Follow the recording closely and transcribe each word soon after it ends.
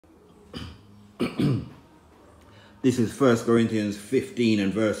This is 1 Corinthians 15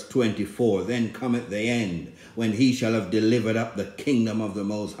 and verse 24. Then cometh the end, when he shall have delivered up the kingdom of the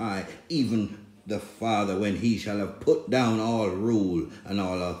Most High, even the Father, when he shall have put down all rule and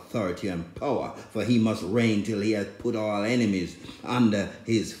all authority and power. For he must reign till he hath put all enemies under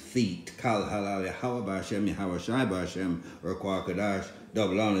his feet. Kal halal Yahweh B'Hashem, Yahweh Shai B'Hashem, Requah Kadash,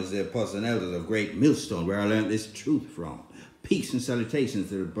 double honors the apostles and elders of Great Millstone, where I learned this truth from. Peace and salutations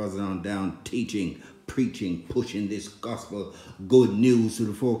to the brothers on down, teaching, preaching, pushing this gospel, good news to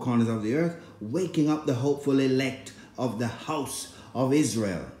the four corners of the earth, waking up the hopeful elect of the house of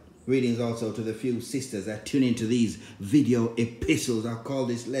Israel. Greetings also to the few sisters that tune into these video epistles. I call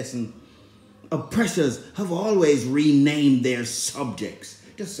this lesson, Oppressors have always renamed their subjects.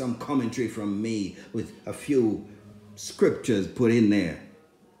 Just some commentary from me with a few scriptures put in there.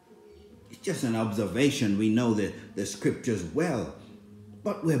 It's just an observation. We know the scriptures well,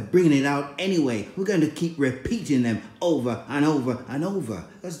 but we're bringing it out anyway. We're going to keep repeating them over and over and over,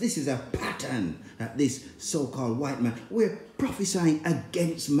 because this is a pattern that this so-called white man, we're prophesying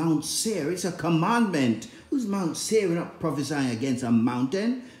against Mount Seir. It's a commandment. Who's Mount Seir? We're not prophesying against a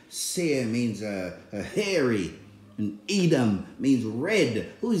mountain. Seir means a hairy, and Edom means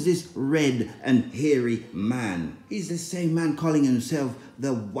red. Who is this red and hairy man? He's the same man calling himself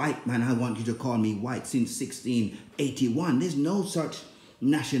the white man. I want you to call me white since 1681. There's no such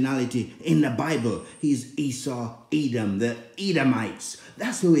nationality in the Bible. He's Esau, Edom, the Edomites.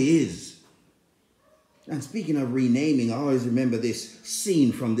 That's who he is. And speaking of renaming, I always remember this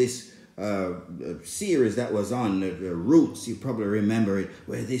scene from this series that was on Roots. You probably remember it,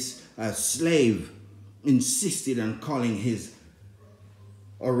 where this slave insisted on calling his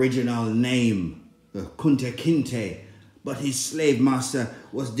original name Kunta Kinte, but his slave master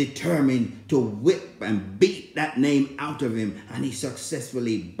was determined to whip and beat that name out of him, and he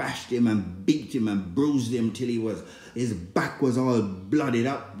successfully bashed him and beat him and bruised him till his back was all blooded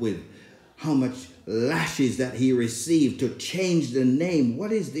up with how much lashes that he received to change the name.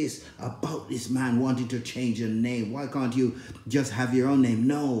 What is this about this man wanting to change a name? Why can't you just have your own name?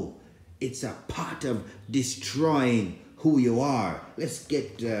 No, it's a part of destroying who you are. Let's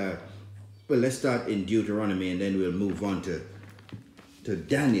get, let's start in Deuteronomy and then we'll move on to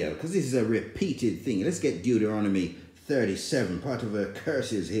Daniel, because this is a repeated thing. Let's get Deuteronomy 37, part of the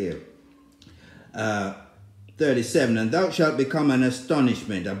curses here. 37, and thou shalt become an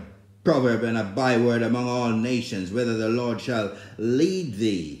astonishment, a proverb and a byword among all nations, whether the Lord shall lead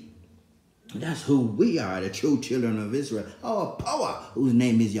thee. That's who we are, the true children of Israel. Our power, whose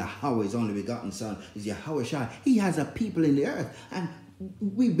name is Yahweh, his only begotten Son, is Yahweh Shai. He has a people in the earth, and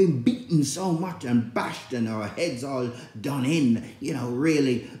we've been beaten so much and bashed and our heads all done in,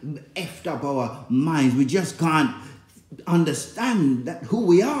 really effed up our minds. We just can't understand that who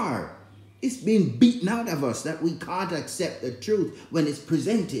we are. It's been beaten out of us that we can't accept the truth when it's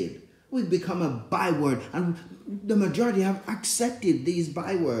presented. We've become a byword, and the majority have accepted these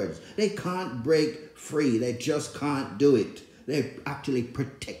bywords. They can't break free. They just can't do it. They're actually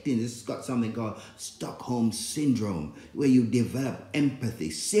protecting. This has got something called Stockholm Syndrome, where you develop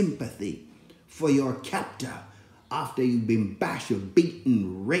empathy, sympathy for your captor. After you've been bashed,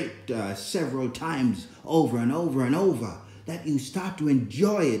 beaten, raped several times over and over and over, that you start to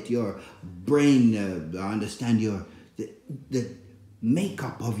enjoy it. Your brain, understand the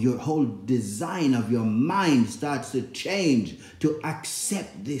makeup of your whole design of your mind starts to change to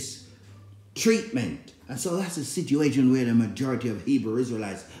accept this treatment. And so that's a situation where the majority of Hebrew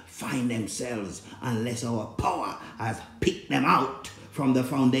Israelites find themselves, unless our power has picked them out from the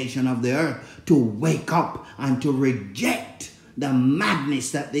foundation of the earth to wake up and to reject the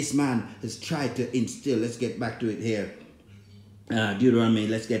madness that this man has tried to instill. Let's get back to it here. Deuteronomy,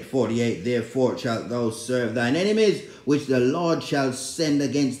 let's get 48. Therefore shalt thou serve thine enemies, which the Lord shall send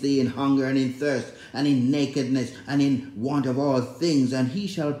against thee in hunger and in thirst and in nakedness and in want of all things. And he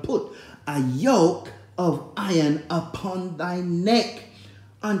shall put a yoke of iron upon thy neck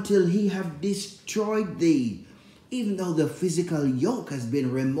until he have destroyed thee. Even though the physical yoke has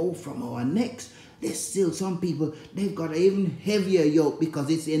been removed from our necks, there's still some people, they've got an even heavier yoke because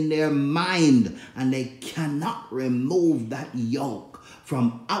it's in their mind, and they cannot remove that yoke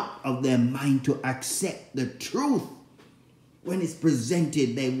from out of their mind to accept the truth. When it's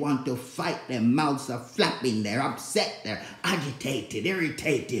presented, they want to fight. Their mouths are flapping. They're upset. They're agitated,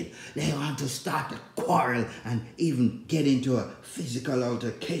 irritated. They want to start a quarrel and even get into a physical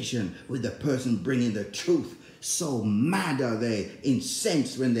altercation with the person bringing the truth. So mad are they,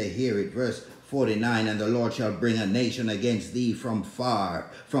 incensed when they hear it. Verse 49, and the Lord shall bring a nation against thee from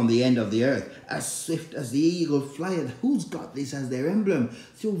far, from the end of the earth, as swift as the eagle flieth. Who's got this as their emblem?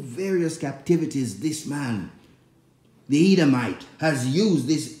 Through various captivities, this man The Edomite has used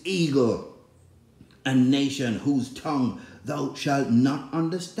this eagle, a nation whose tongue thou shalt not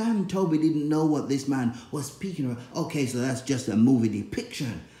understand. Toby didn't know what this man was speaking about. Okay, so that's just a movie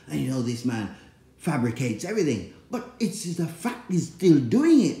depiction. And you know, this man fabricates everything. But it's the fact he's still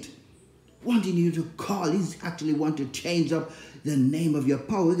doing it. Wanting you to call, he's actually want to change up the name of your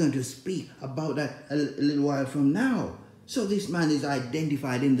power. We're going to speak about that a little while from now. So this man is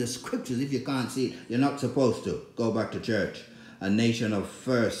identified in the scriptures. If you can't see it, you're not supposed to. Go back to church. A nation of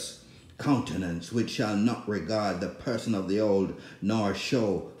first countenance, which shall not regard the person of the old, nor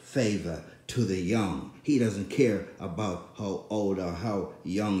show favor to the young. He doesn't care about how old or how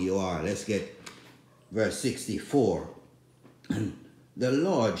young you are. Let's get verse 64. The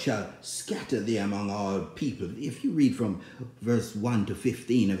Lord shall scatter thee among all people. If you read from verse 1 to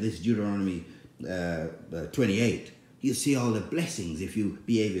 15 of this Deuteronomy 28, you see all the blessings if you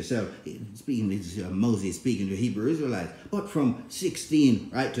behave yourself. Moses speaking to Hebrew Israelites. But from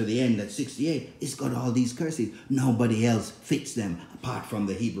 16 right to the end at 68, it's got all these curses. Nobody else fits them apart from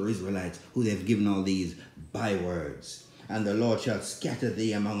the Hebrew Israelites, who they've given all these bywords. And the Lord shall scatter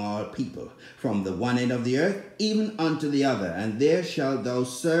thee among all people, from the one end of the earth even unto the other. And there shalt thou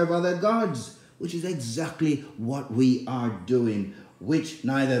serve other gods, which is exactly what we are doing, which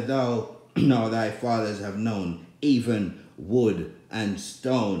neither thou nor thy fathers have known, even wood and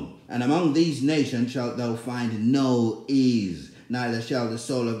stone. And among these nations shalt thou find no ease, neither shall the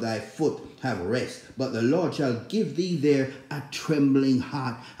sole of thy foot have rest. But the Lord shall give thee there a trembling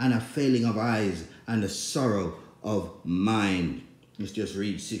heart, and a failing of eyes, and a sorrow of mind. Let's just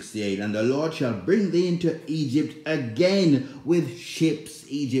read 68. And the Lord shall bring thee into Egypt again with ships.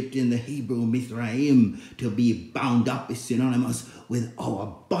 Egypt in the Hebrew, Mithraim, to be bound up is synonymous with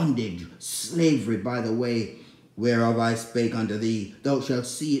our bondage, slavery, by the way, whereof I spake unto thee. Thou shalt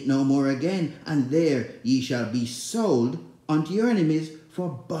see it no more again, and there ye shall be sold unto your enemies for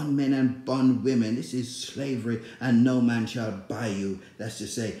bondmen and bondwomen. This is slavery, and no man shall buy you. That's to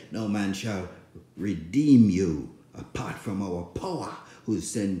say, no man shall redeem you apart from our power, who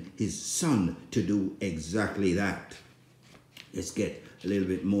sent his son to do exactly that. Let's get a little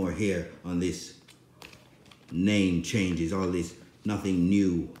bit more here on this name changes, all this nothing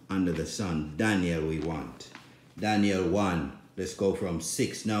new under the sun. Daniel we want. Daniel 1, let's go from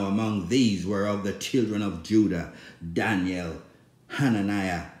 6. Now among these were of the children of Judah, Daniel,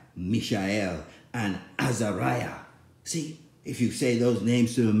 Hananiah, Mishael, and Azariah. See, if you say those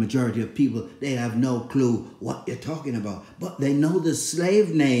names to the majority of people, they have no clue what you're talking about. But they know the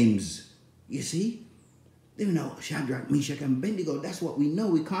slave names. You see? They know Shadrach, Meshach, and Abednego. That's what we know.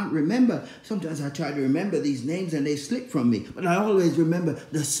 We can't remember. Sometimes I try to remember these names and they slip from me. But I always remember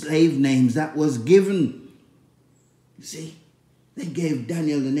the slave names that was given. You see? They gave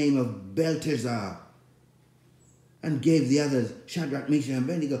Daniel the name of Belteshazzar and gave the others Shadrach, Meshach, and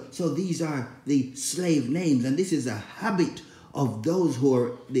Abednego. So these are the slave names. And this is a habit of those who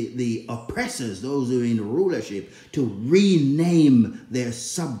are the oppressors, those who are in rulership, to rename their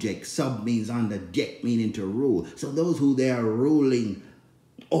subjects. Sub means under, jet meaning to rule. So those who they are ruling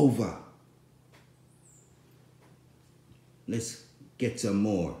over. Let's get some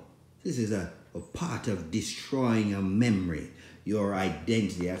more. This is a part of destroying your memory, your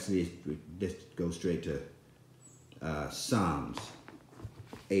identity. Actually, let's go straight to Psalms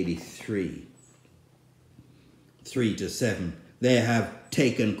 83. 3 to 7. They have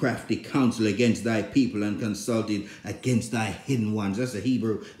taken crafty counsel against thy people and consulted against thy hidden ones. That's the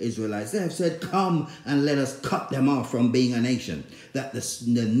Hebrew Israelites. They have said, come and let us cut them off from being a nation, that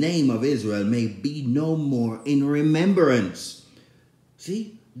the name of Israel may be no more in remembrance.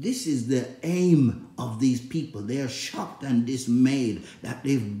 See, this is the aim of these people. They are shocked and dismayed that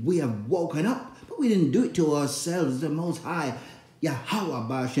we have woken up, but we didn't do it to ourselves. The Most High, Yahweh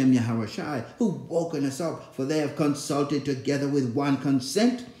Ba'ashem Yahawashi, who woken us up, for they have consulted together with one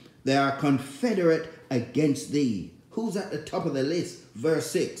consent. They are confederate against thee. Who's at the top of the list?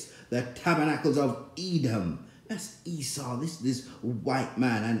 Verse 6, the tabernacles of Edom. That's Esau, this white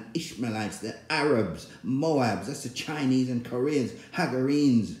man, and Ishmaelites, the Arabs, Moabs, that's the Chinese and Koreans,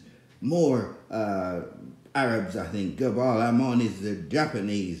 Hagarenes, more Arabs, I think. Gabal Ammon is the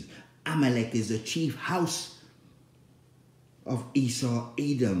Japanese. Amalek is the chief house of Esau,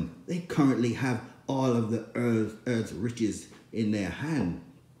 Edom. They currently have all of the earth's riches in their hand.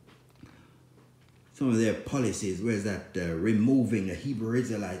 Some of their policies, where's that removing the Hebrew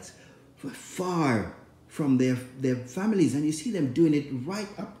Israelites far from their families, and you see them doing it right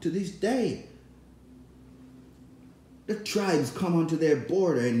up to this day. The tribes come onto their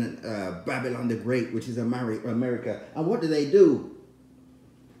border in Babylon the Great, which is America, and what do?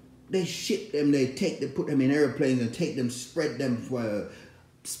 They ship them, they put them in airplanes and take them, spread them,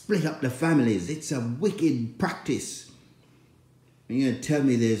 split up the families. It's a wicked practice. And you're going to tell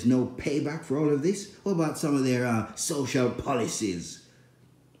me there's no payback for all of this? What about some of their social policies?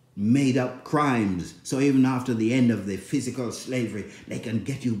 Made up crimes, so even after the end of the physical slavery, they can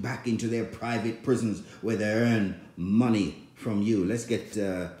get you back into their private prisons where they earn money from you. Let's get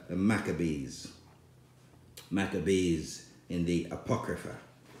the Maccabees. Maccabees in the Apocrypha.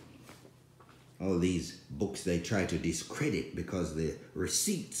 All these books they try to discredit because the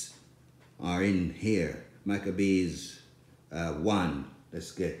receipts are in here. Maccabees 1,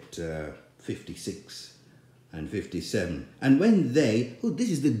 let's get 56. And 57. And when they, this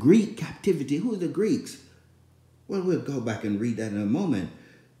is the Greek captivity. Who are the Greeks? Well, we'll go back and read that in a moment.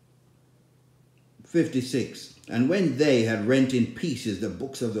 56. And when they had rent in pieces the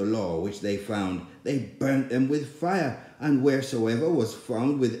books of the law which they found, they burnt them with fire. And wheresoever was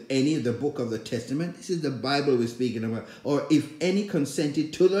found with any of the book of the testament, this is the Bible we're speaking about, or if any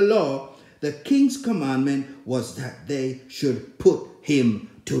consented to the law, the king's commandment was that they should put him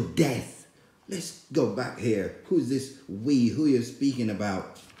to death. Let's go back here. Who's this we? Who you're speaking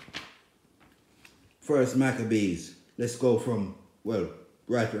about? First Maccabees. Let's go from, well,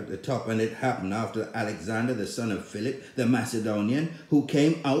 right at the top. And it happened after Alexander, the son of Philip, the Macedonian, who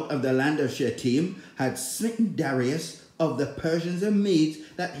came out of the land of Shittim, had smitten Darius of the Persians and Medes,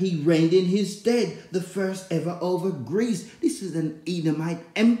 that he reigned in his stead, the first ever over Greece. This is an Edomite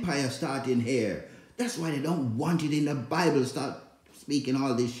empire starting here. That's why they don't want it in the Bible. Start speaking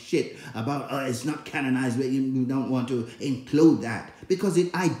all this shit about it's not canonized, but you don't want to include that because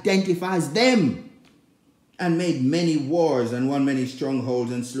it identifies them. And made many wars and won many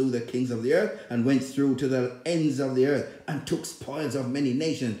strongholds and slew the kings of the earth and went through to the ends of the earth and took spoils of many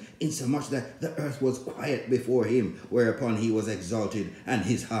nations, insomuch that the earth was quiet before him, whereupon he was exalted and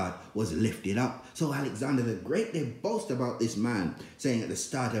his heart was lifted up. So Alexander the Great, they boast about this man, saying at the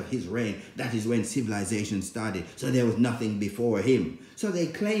start of his reign, that is when civilization started. So there was nothing before him. So they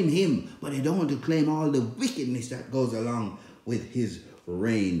claim him, but they don't want to claim all the wickedness that goes along with his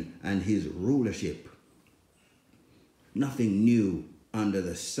reign and his rulership. Nothing new under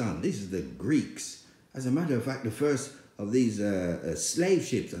the sun. This is the Greeks. As a matter of fact, the first of these slave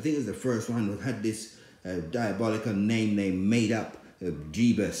ships, I think it was the first one, that had this diabolical name they made up,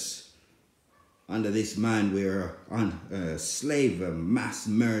 Jebus. Under this man, we were on slave mass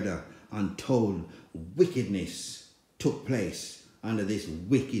murder, untold wickedness took place under this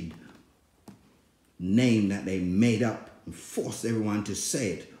wicked name that they made up and forced everyone to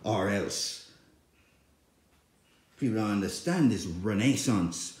say it, or else. People don't understand this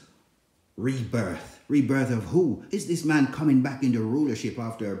renaissance, rebirth. Rebirth of who? Is this man coming back into rulership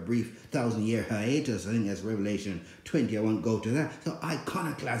after a brief 1,000-year hiatus? I think that's Revelation 20. I won't go to that. So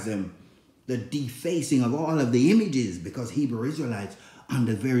iconoclasm, the defacing of all of the images, because Hebrew Israelites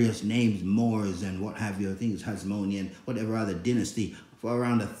under various names, Moors and what have you, I think it's Hasmonean, whatever other dynasty, for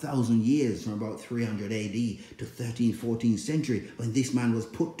around 1,000 years, from about 300 AD to 13th, 14th century, when this man was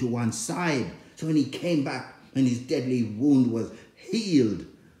put to one side. So when he came back, and his deadly wound was healed.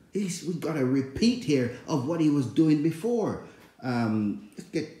 We've got a repeat here of what he was doing before. Let's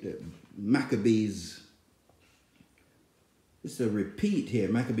get Maccabees. This is a repeat here.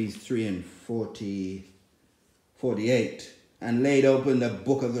 Maccabees 3 and 48. And laid open the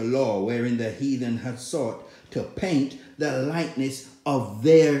book of the law, wherein the heathen had sought to paint the likeness of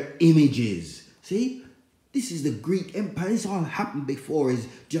their images. See? This is the Greek Empire. This all happened before. He's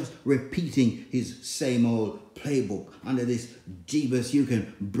just repeating his same old playbook. Under this Jebus, you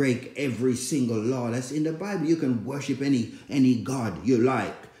can break every single law that's in the Bible. You can worship any god you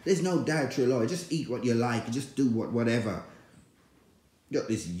like. There's no dietary law. Just eat what you like. Just do whatever. You got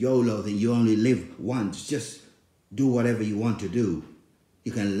this YOLO thing. You only live once. Just do whatever you want to do.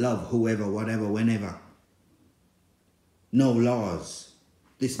 You can love whoever, whatever, whenever. No laws.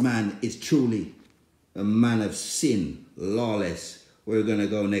 This man is truly a man of sin, lawless. We're going to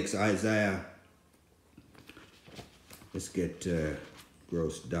go next, Isaiah. Let's get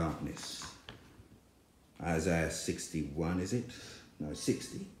gross darkness. Isaiah 61, is it? No,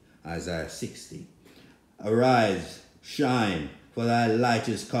 60. Isaiah 60. Arise, shine, for thy light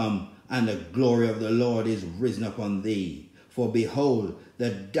is come, and the glory of the Lord is risen upon thee. For behold,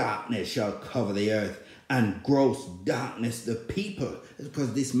 the darkness shall cover the earth, and gross darkness the people. It's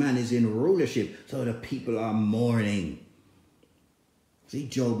because this man is in rulership, so the people are mourning. See,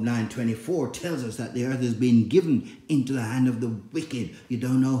 Job 9:24 tells us that the earth has been given into the hand of the wicked. You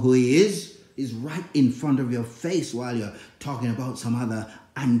don't know who he is? He's right in front of your face while you're talking about some other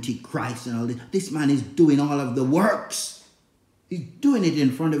antichrist and all this. This man is doing all of the works. He's doing it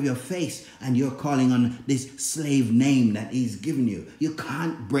in front of your face, and you're calling on this slave name that he's given you. You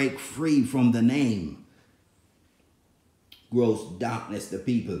can't break free from the name. Gross darkness the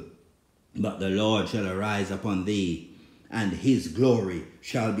people, but the Lord shall arise upon thee, and his glory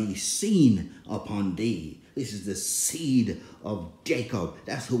shall be seen upon thee. This is the seed of Jacob.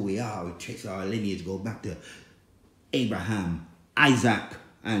 That's who we are. We trace our lineage, go back to Abraham, Isaac,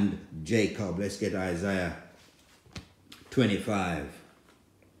 and Jacob. Let's get Isaiah 25.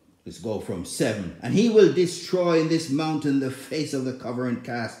 Let's go from 7. And he will destroy in this mountain the face of the cover and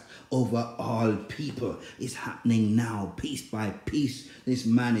cast over all people. It's happening now, piece by piece. This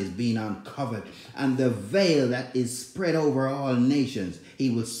man is being uncovered. And the veil that is spread over all nations, he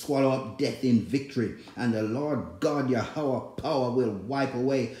will swallow up death in victory. And the Lord God Yahweh power will wipe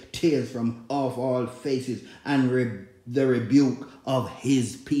away tears from off all faces and the rebuke of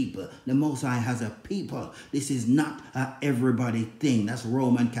his people. The Most High has a people. This is not a everybody thing. That's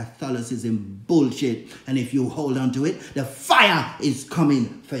Roman Catholicism bullshit. And if you hold on to it, the fire is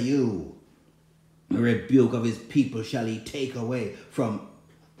coming for you. The rebuke of his people shall he take away from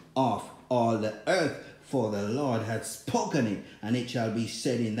off all the earth. For the Lord hath spoken it, and it shall be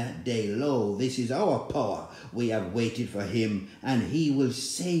said in that day, Lo, this is our power. We have waited for him, and he will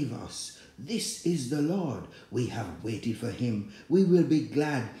save us. This is the Lord. We have waited for him. We will be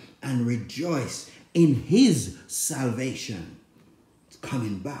glad and rejoice in his salvation. It's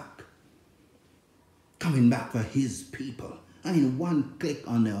coming back. Coming back for his people. I mean, one click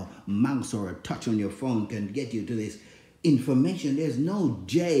on a mouse or a touch on your phone can get you to this information. There's no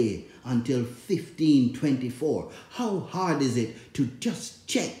J until 1524. How hard is it to just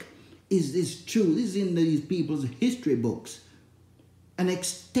check? Is this true? This is in these people's history books. An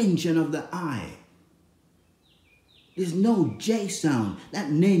extension of the I. There's no J sound. That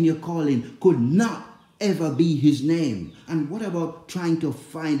name you're calling could not ever be his name. And what about trying to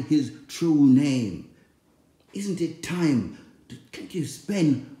find his true name? Isn't it time? Can't you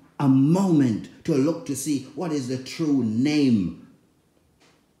spend a moment to look to see what is the true name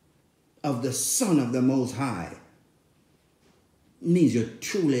of the Son of the Most High? It means you're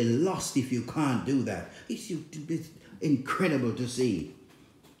truly lost if you can't do that. It's incredible to see.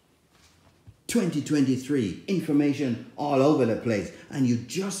 2023, information all over the place, and you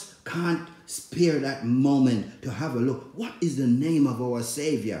just can't spare that moment to have a look. What is the name of our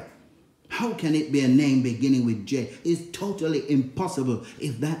Savior? How can it be a name beginning with J? It's totally impossible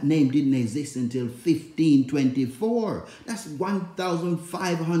if that name didn't exist until 1524. That's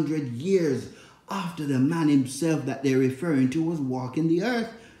 1,500 years after the man himself that they're referring to was walking the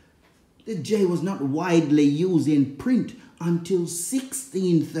earth. The J was not widely used in print until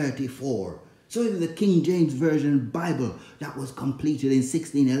 1634. So even the King James Version Bible that was completed in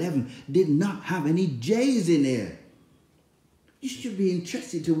 1611 did not have any J's in there. You should be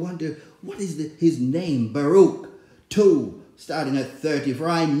interested to wonder, what is his name? Baruch 2, starting at 30. For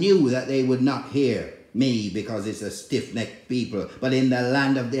I knew that they would not hear me, because it's a stiff-necked people. But in the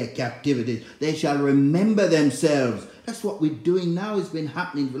land of their captivity, they shall remember themselves. That's what we're doing now. It's been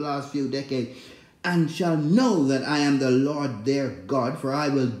happening for the last few decades. And shall know that I am the Lord their God, for I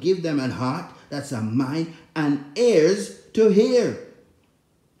will give them an heart, that's a mind, and ears to hear.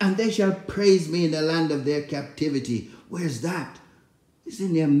 And they shall praise me in the land of their captivity. Where's that? It's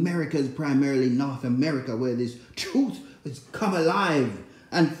in the Americas, primarily North America, where this truth has come alive.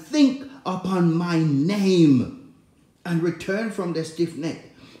 And think upon my name, and return from their stiff neck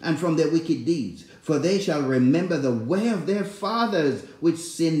and from their wicked deeds. For they shall remember the way of their fathers, which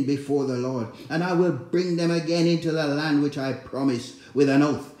sinned before the Lord. And I will bring them again into the land which I promised with an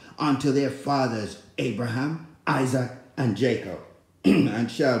oath unto their fathers, Abraham, Isaac, and Jacob,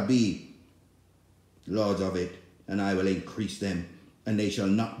 and shall be lords of it. And I will increase them, and they shall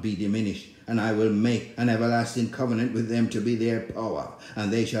not be diminished. And I will make an everlasting covenant with them to be their power,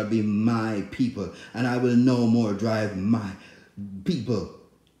 and they shall be my people. And I will no more drive my people,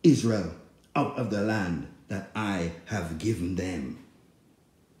 Israel, out of the land that I have given them.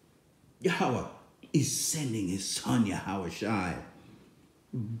 Yahweh is sending his son, Yahushua,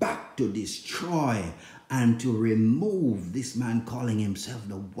 back to destroy and to remove this man calling himself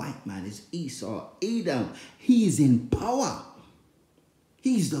the white man. Is Esau, Edom. He is in power.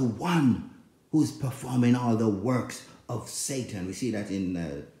 He's the one who's performing all the works of Satan. We see that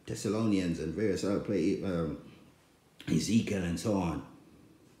in Thessalonians and various other places, Ezekiel and so on.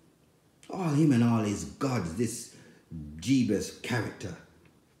 All him and all his gods, this Jebus character.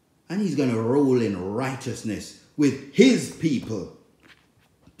 And he's going to rule in righteousness with his people.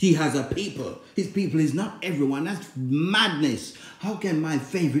 He has a people. His people is not everyone. That's madness. How can my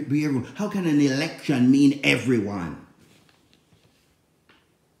favorite be everyone? How can an election mean everyone?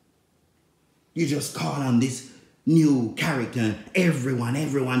 You just call on this new character, and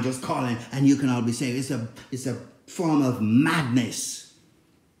everyone just calling, and you can all be saying it's a form of madness.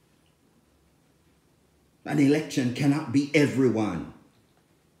 An election cannot be everyone.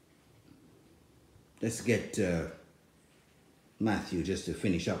 Let's get Matthew just to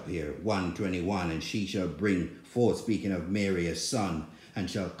finish up here. 1:21, and she shall bring forth, speaking of Mary, a son, and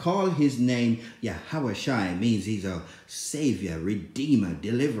shall call his name Yahushua. Means he's a savior, redeemer,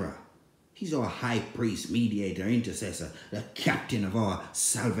 deliverer. He's our high priest, mediator, intercessor, the captain of our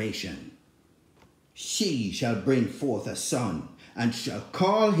salvation. She shall bring forth a son, and shall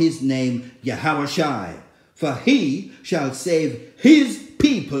call his name Yahushua, for he shall save his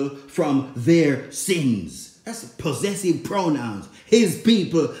people from their sins. That's possessive pronouns. His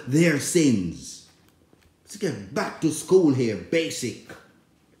people, their sins. Let's get back to school here, basic.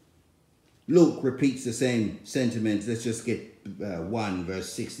 Luke repeats the same sentiments. Let's just get 1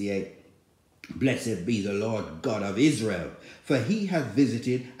 verse 68. Blessed be the Lord God of Israel, for he hath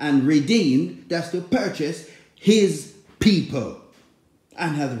visited and redeemed, that's to purchase, his people,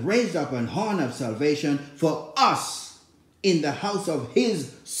 and hath raised up an horn of salvation for us in the house of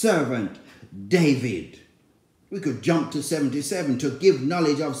his servant David. We could jump to 77, to give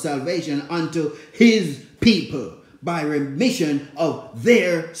knowledge of salvation unto his people by remission of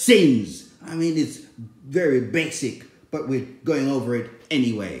their sins. I mean, it's very basic, but we're going over it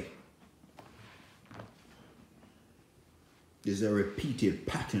anyway. There's a repeated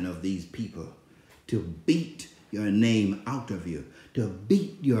pattern of these people to beat your name out of you, to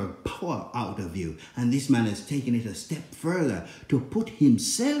beat your power out of you. And this man has taken it a step further to put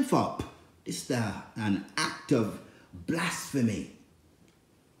himself up. It's an act of blasphemy.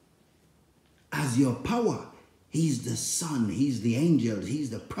 As your power, he's the son, he's the angels,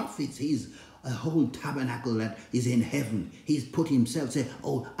 he's the prophets, he's a whole tabernacle that is in heaven. He's put himself, say,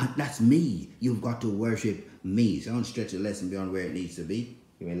 oh, that's me. You've got to worship me. So don't stretch the lesson beyond where it needs to be.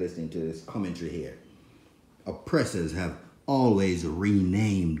 You've been listening to this commentary here. Oppressors have always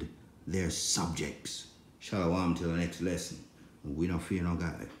renamed their subjects. Shalom till the next lesson. We don't fear no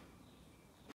God.